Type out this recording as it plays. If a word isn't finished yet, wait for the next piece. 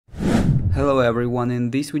Hello everyone, in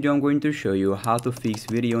this video I'm going to show you how to fix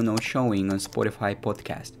video not showing on Spotify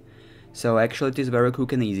podcast. So actually it is very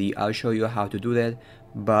quick and easy. I'll show you how to do that,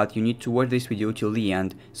 but you need to watch this video till the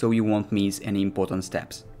end so you won't miss any important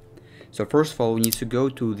steps. So first of all, we need to go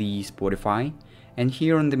to the Spotify, and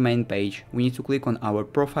here on the main page we need to click on our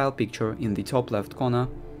profile picture in the top left corner.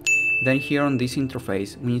 Then here on this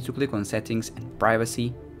interface we need to click on settings and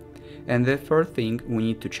privacy, and the third thing we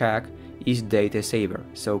need to check is data saver.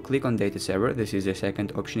 So click on data saver, this is the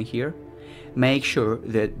second option here. Make sure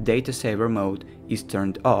that data saver mode is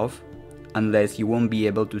turned off, unless you won't be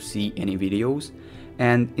able to see any videos.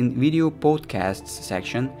 And in video podcasts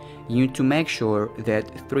section, you need to make sure that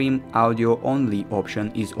stream audio only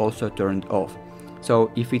option is also turned off.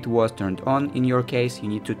 So if it was turned on in your case, you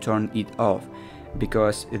need to turn it off,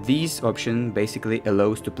 because this option basically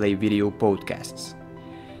allows to play video podcasts.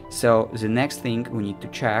 So the next thing we need to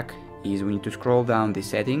check is we need to scroll down the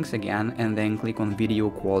settings again and then click on video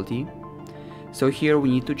quality. So here we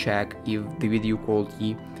need to check if the video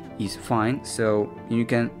quality is fine, so you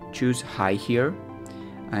can choose high here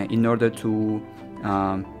in order to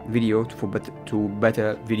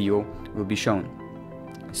better video will be shown.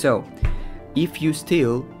 So if you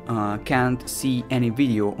still can't see any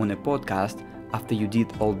video on a podcast after you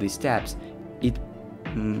did all these steps, it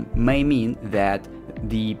may mean that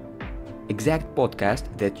the exact podcast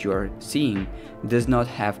that you are seeing does not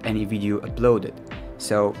have any video uploaded.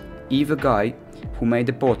 So if a guy who made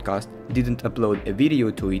the podcast didn't upload a video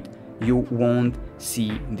to it, you won't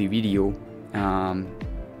see the video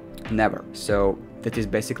never. So that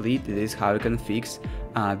is how you can fix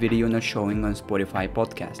video not showing on Spotify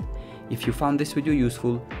podcast. If you found this video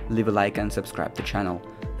useful, leave a like and subscribe to the channel.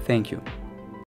 Thank you.